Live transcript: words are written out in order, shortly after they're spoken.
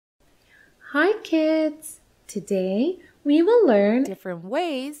Hi kids! Today we will learn different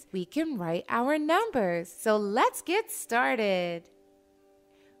ways we can write our numbers. So let's get started.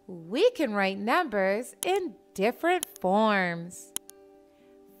 We can write numbers in different forms.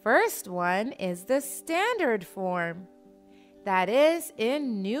 First one is the standard form, that is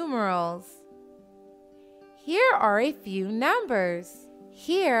in numerals. Here are a few numbers.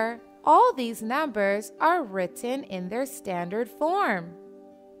 Here, all these numbers are written in their standard form,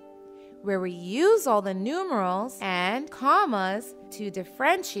 where we use all the numerals and commas to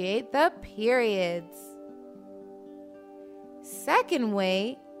differentiate the periods. Second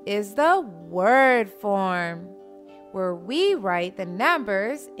way is the word form, where we write the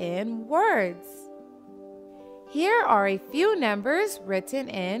numbers in words. Here are a few numbers written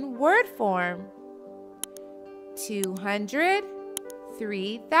in word form. 200,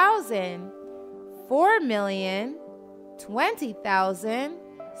 3,000, 4,000,000, 20,000,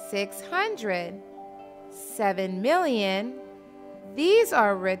 600, 7,000,000. These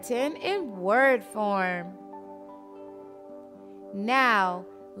are written in word form. Now,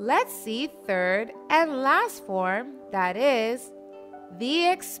 let's see third and last form, that is the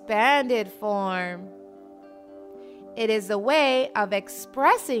expanded form. It is a way of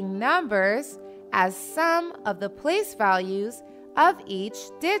expressing numbers as sum of the place values of each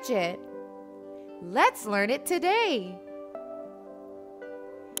digit. Let's learn it today.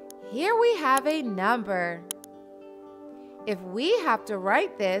 Here we have a number. If we have to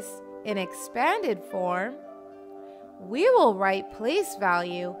write this in expanded form, we will write place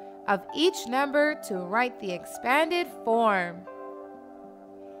value of each number to write the expanded form.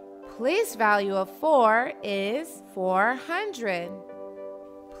 Place value of 4 is 400.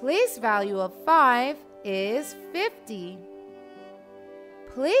 Place value of 5 is 50.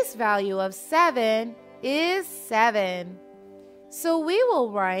 Place value of 7 is 7. So we will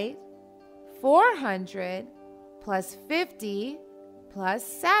write 400 plus 50 plus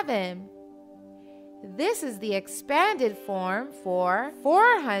 7. This is the expanded form for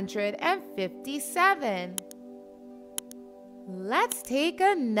 457. Let's take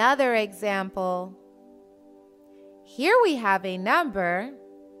another example. Here we have a number,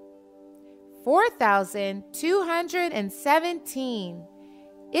 4,217.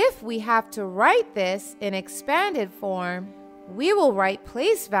 If we have to write this in expanded form, we will write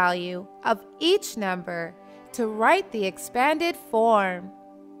place value of each number to write the expanded form.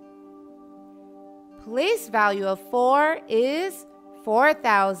 Place value of 4 is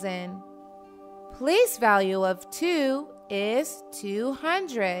 4,000. Place value of 2 is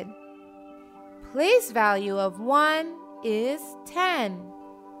 200. Place value of 1 is 10.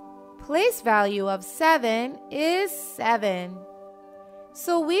 Place value of 7 is 7.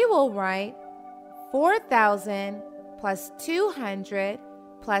 So we will write 4,000 plus 200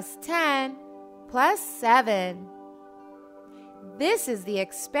 plus 10 plus 7. This is the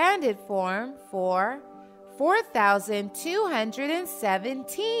expanded form for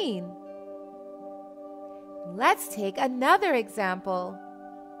 4,217. Let's take another example.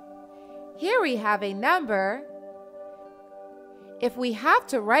 Here we have a number. If we have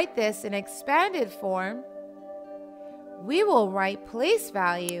to write this in expanded form, we will write place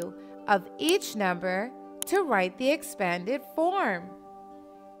value of each number to write the expanded form.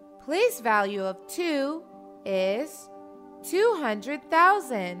 Place value of 2 is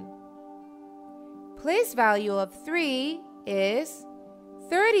 200,000. Place value of 3 is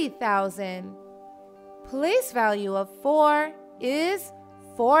 30,000. Place value of 4 is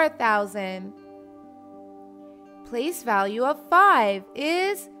 4,000. Place value of 5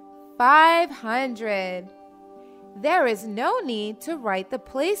 is 500. There is no need to write the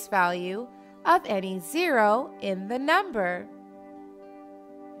place value of any zero in the number.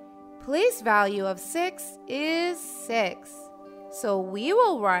 Place value of 6 is 6. So we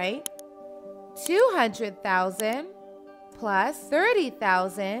will write 200,000 plus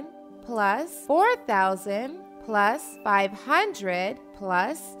 30,000 plus 4,000 plus 500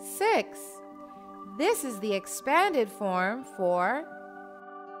 plus 6. This is the expanded form for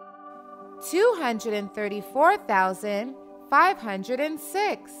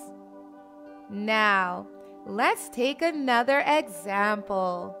 234,506. Now, let's take another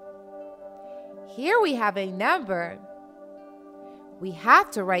example. Here we have a number. We have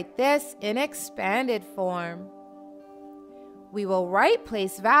to write this in expanded form. We will write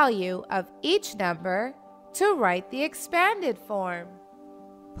place value of each number to write the expanded form.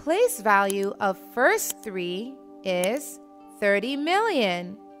 Place value of first 3 is 30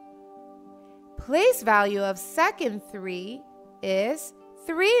 million. Place value of second 3 is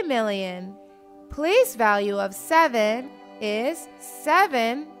 3 million. Place value of 7 is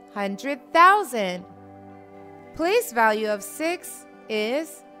 7 100,000. Place value of 6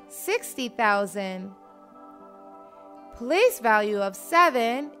 is 60,000. Place value of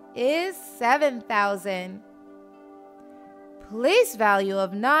 7 is 7,000. Place value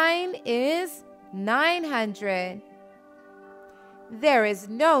of 9 is 900. There is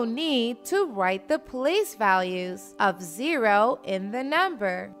no need to write the place values of 0 in the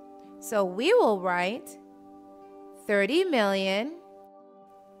number. So we will write 30 million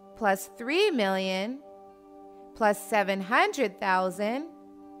plus 3 million plus 700,000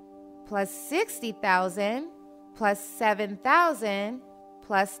 plus 60,000 plus 7,000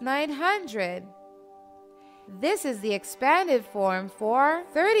 plus 900. This is the expanded form for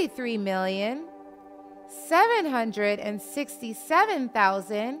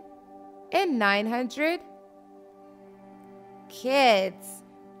 33,767,900. Kids,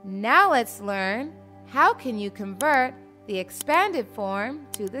 now let's learn how can you convert the expanded form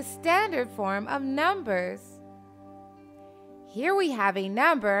to the standard form of numbers. Here we have a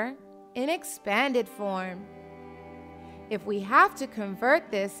number in expanded form. If we have to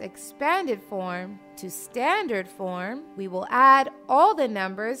convert this expanded form to standard form, we will add all the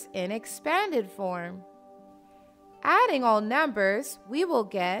numbers in expanded form. Adding all numbers, we will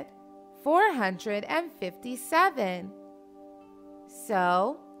get 457.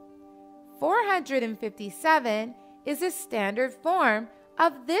 So, 457 is a standard form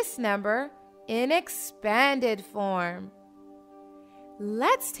of this number in expanded form.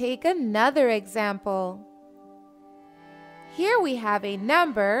 Let's take another example. Here we have a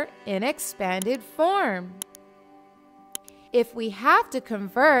number in expanded form. If we have to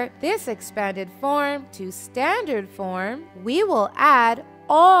convert this expanded form to standard form, we will add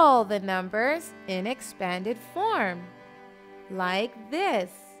all the numbers in expanded form, like this.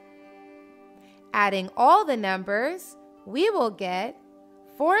 Adding all the numbers, we will get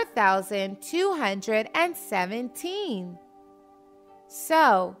 4,217.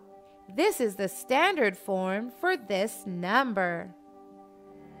 So, this is the standard form for this number.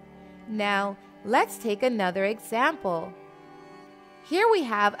 Now, let's take another example. Here we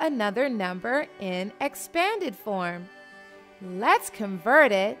have another number in expanded form. Let's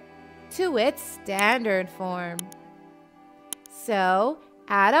convert it to its standard form. So,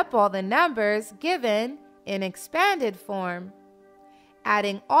 add up all the numbers given in expanded form.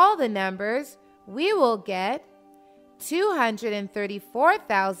 Adding all the numbers, we will get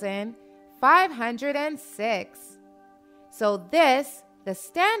 234,506. So this, the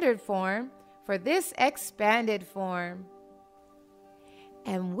standard form for this expanded form.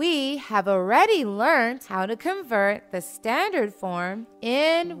 And we have already learned how to convert the standard form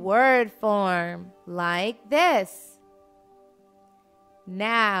in word form, like this.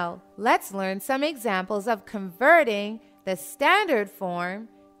 Now, let's learn some examples of converting the standard form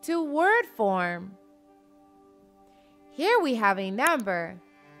to word form. Here we have a number.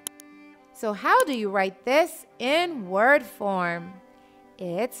 So how do you write this in word form?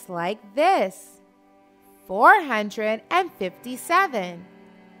 It's like this: 457.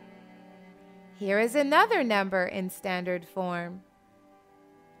 Here is another number in standard form.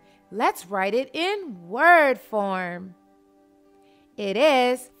 Let's write it in word form. It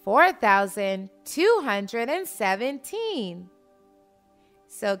is 4,217.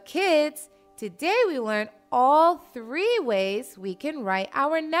 So kids, today we learned all 3 ways we can write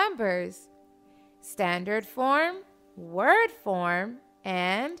our numbers: standard form, word form,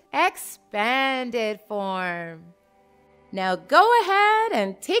 and expanded form. Now go ahead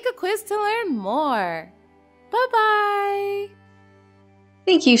and take a quiz to learn more. Bye-bye!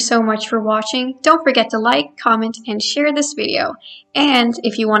 Thank you so much for watching. Don't forget to like, comment, and share this video. And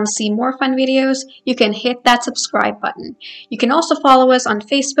if you want to see more fun videos, you can hit that subscribe button. You can also follow us on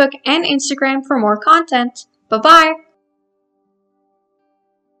Facebook and Instagram for more content. Bye-bye!